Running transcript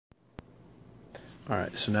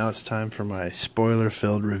Alright, so now it's time for my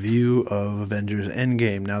spoiler-filled review of Avengers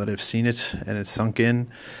Endgame. Now that I've seen it and it's sunk in,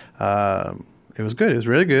 it was good. It was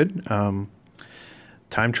really good.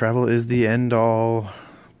 Time travel is the end-all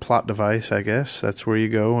plot device, I guess. That's where you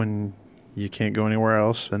go and you can't go anywhere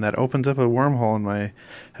else. And that opens up a wormhole, in my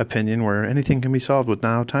opinion, where anything can be solved with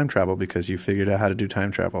now time travel because you figured out how to do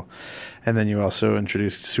time travel. And then you also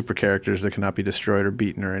introduced super characters that cannot be destroyed or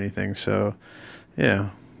beaten or anything. So,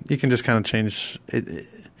 yeah. You can just kind of change it.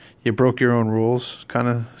 You broke your own rules, kind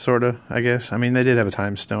of, sort of, I guess. I mean, they did have a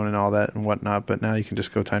time stone and all that and whatnot, but now you can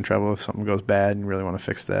just go time travel if something goes bad and you really want to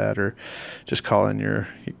fix that, or just call in your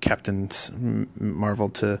Captain Marvel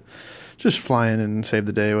to just fly in and save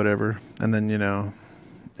the day, whatever. And then,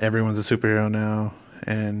 everyone's a superhero now,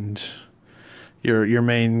 and your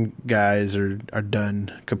main guys are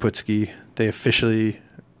done. Kaputski, they officially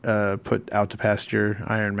put out to pasture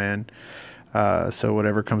Iron Man. So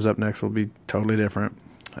whatever comes up next will be totally different.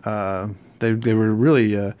 They were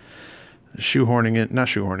really shoehorning it, not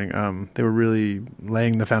shoehorning. They were really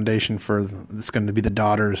laying the foundation for it's going to be the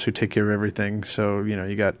daughters who take care of everything. So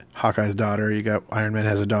you got Hawkeye's daughter, you got Iron Man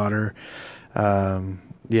has a daughter, and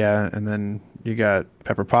then you got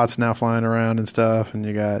Pepper Potts now flying around and stuff, and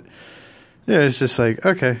you got it's just like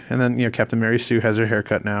okay, and then Captain Mary Sue has her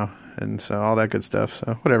haircut now, and so all that good stuff.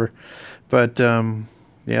 So whatever, but.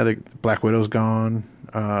 The Black Widow's gone.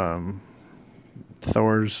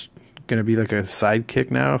 Thor's going to be like a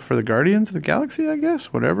sidekick now for the Guardians of the Galaxy, I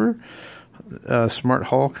guess. Whatever. Smart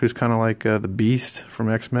Hulk, who's kind of like the Beast from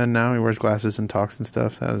X-Men now. He wears glasses and talks and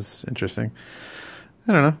stuff. That was interesting.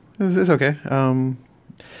 I don't know. It's okay.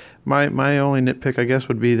 My only nitpick, I guess,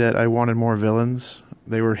 would be that I wanted more villains.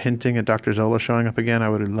 They were hinting at Dr. Zola showing up again. I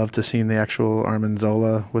would have loved to seen the actual Armin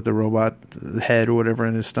Zola with the robot head or whatever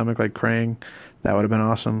in his stomach like Krang. That would have been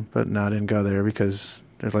awesome, but no, I didn't go there because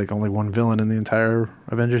there's like only one villain in the entire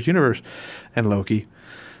Avengers universe, and Loki.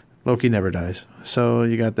 Loki never dies. So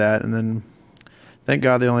you got that, and then thank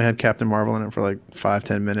God they only had Captain Marvel in it for like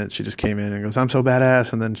 5-10 minutes. She just came in and goes, "I'm so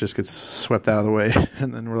badass," and then just gets swept out of the way.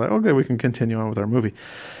 And then we're like, okay, we can continue on with our movie.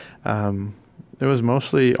 It was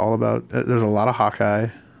mostly all about, there's a lot of Hawkeye,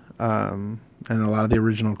 and a lot of the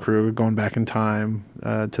original crew going back in time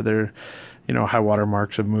to their, high water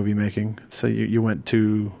marks of movie making. So you went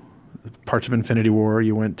to parts of Infinity War,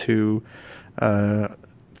 you went to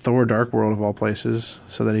Thor Dark World of all places,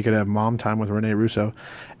 so that he could have mom time with Rene Russo.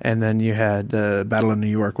 And then you had the Battle of New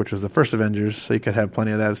York, which was the first Avengers, so you could have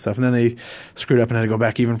plenty of that stuff. And then they screwed up and had to go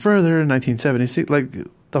back even further in 1970. See, like,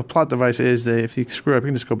 the plot device is that if you screw up, you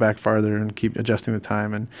can just go back farther and keep adjusting the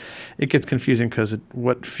time. And it gets confusing because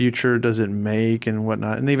what future does it make and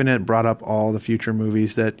whatnot. And even it brought up all the future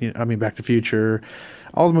movies that, Back to the Future,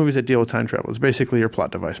 all the movies that deal with time travel. It's basically your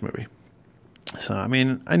plot device movie. So, I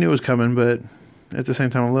knew it was coming, but at the same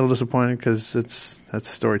time, I'm a little disappointed because that's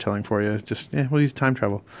storytelling for you. Just, we'll use time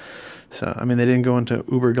travel. So, they didn't go into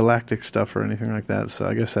uber galactic stuff or anything like that, so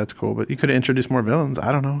I guess that's cool. But you could have introduced more villains.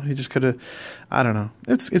 I don't know. You just could have, I don't know.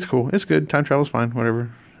 It's cool. It's good. Time travel's fine.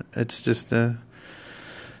 Whatever. It's just, it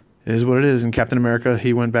is what it is. And Captain America,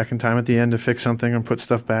 he went back in time at the end to fix something and put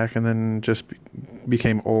stuff back, and then just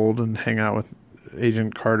became old and hang out with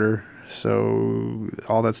Agent Carter. So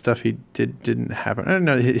all that stuff he didn't happen. I don't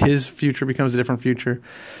know. His future becomes a different future.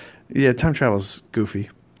 Yeah, time travel's goofy.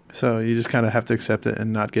 So you just kind of have to accept it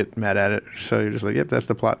and not get mad at it. So you're just like, yep, that's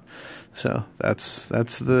the plot. So that's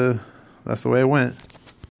the way it went.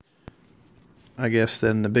 I guess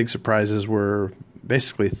then the big surprises were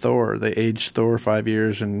basically Thor. They aged Thor 5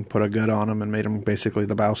 years and put a gut on him and made him basically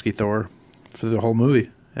the Lebowski Thor for the whole movie.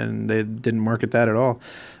 And they didn't market that at all.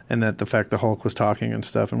 And that the fact the Hulk was talking and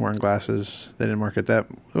stuff and wearing glasses, they didn't market that.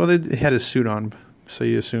 Well, they had his suit on, so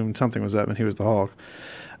you assumed something was up and he was the Hulk.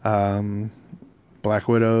 Black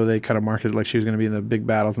Widow, they kind of marketed like she was going to be in the big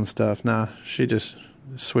battles and stuff. Nah, she just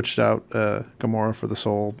switched out Gamora for the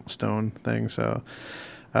Soul Stone thing. So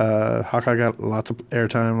Hawkeye got lots of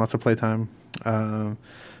airtime, lots of playtime.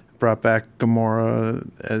 Brought back Gamora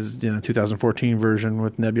as 2014 version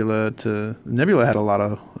with Nebula. Nebula had a lot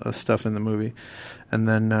of stuff in the movie, and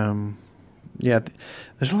then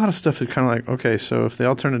there's a lot of stuff that kind of like, okay, so if they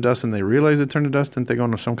all turn to dust and they realize they turned to dust, and they go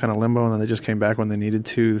into some kind of limbo, and then they just came back when they needed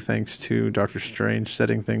to, thanks to Doctor Strange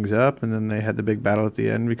setting things up, and then they had the big battle at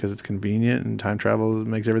the end because it's convenient and time travel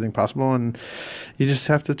makes everything possible, and you just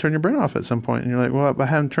have to turn your brain off at some point, and you're like, well, I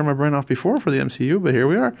haven't turned my brain off before for the MCU, but here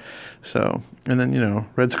we are. So, and then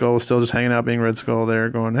Red Skull was still just hanging out being Red Skull there,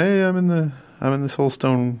 going, hey, I'm in the Soul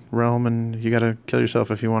Stone realm, and you got to kill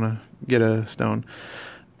yourself if you want to get a stone.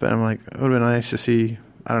 But I'm like, it would have been nice to see,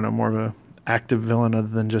 I don't know, more of a active villain other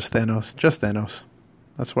than just Thanos. Just Thanos.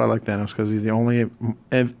 That's why I like Thanos, because he's the only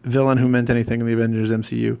villain who meant anything in the Avengers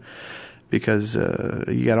MCU. Because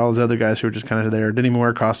you got all those other guys who were just kind of there, didn't even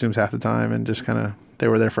wear costumes half the time, and just kind of they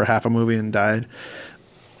were there for half a movie and died.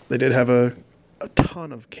 They did have a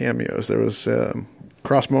ton of cameos. There was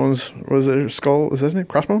Crossbones. Was there Skull? Is that his name?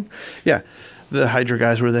 Crossbone? Yeah. The Hydra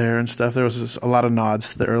guys were there and stuff. There was a lot of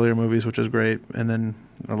nods to the earlier movies, which was great. And then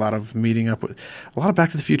a lot of meeting up with, a lot of Back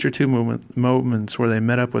to the Future 2 moments where they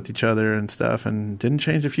met up with each other and stuff and didn't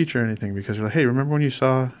change the future or anything, because you're like, hey, remember when you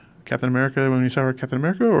saw Captain America,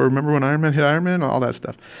 or remember when Iron Man hit Iron Man, all that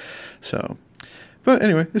stuff. So, but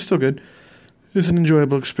anyway, it's still good. It's an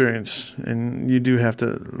enjoyable experience, and you do have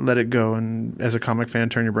to let it go and, as a comic fan,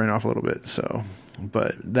 turn your brain off a little bit. So,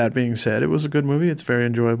 but that being said, it was a good movie. It's very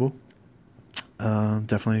enjoyable.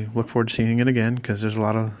 Definitely look forward to seeing it again, because there's a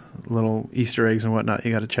lot of little Easter eggs and whatnot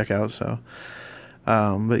you got to check out. So,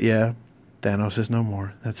 but yeah, Thanos is no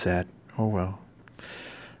more. That's sad. Oh well.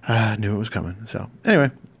 I knew it was coming. So anyway,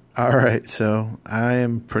 all right. So I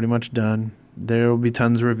am pretty much done. There will be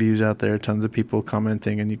tons of reviews out there, tons of people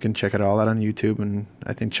commenting, and you can check it all out on YouTube. And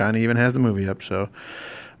I think China even has the movie up. So,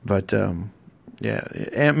 but yeah,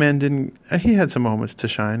 Ant-Man didn't. He had some moments to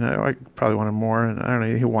shine. I probably wanted more, and I don't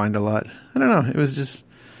know. He whined a lot. I don't know. It was just,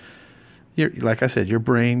 like I said, your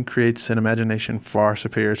brain creates an imagination far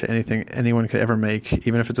superior to anything anyone could ever make.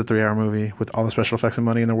 Even if it's a 3-hour movie with all the special effects and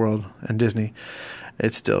money in the world and Disney,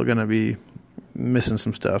 it's still gonna be missing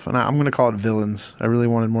some stuff. And I'm gonna call it villains. I really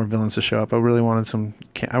wanted more villains to show up. I really wanted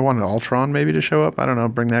I wanted Ultron maybe to show up. I don't know.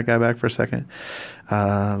 Bring that guy back for a second.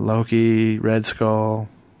 Loki, Red Skull,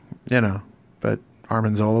 But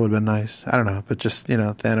Armin Zola would have been nice. I don't know. But just,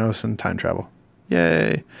 Thanos and time travel.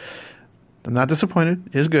 Yay. I'm not disappointed.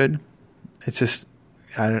 It's good. It's just,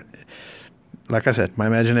 like I said, my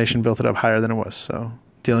imagination built it up higher than it was. So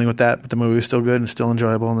dealing with that, but the movie was still good and still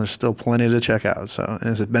enjoyable, and there's still plenty to check out. So, and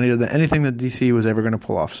it's better than anything that DC was ever going to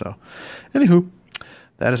pull off. So, anywho,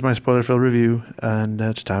 that is my spoiler-filled review, and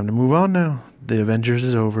it's time to move on now. The Avengers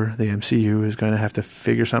is over. The MCU is going to have to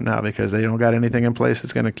figure something out, because they don't got anything in place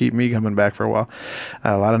that's going to keep me coming back for a while.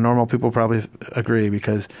 A lot of normal people probably agree,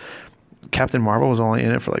 because Captain Marvel was only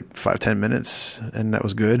in it for like 5-10 minutes, and that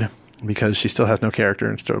was good, because she still has no character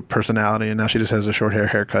and still personality, and now she just has a short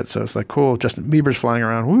haircut. So it's like, cool, Justin Bieber's flying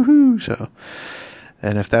around, woohoo! So,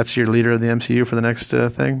 and if that's your leader of the MCU for the next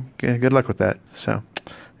thing, good luck with that. So,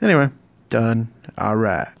 anyway, done. All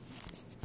right.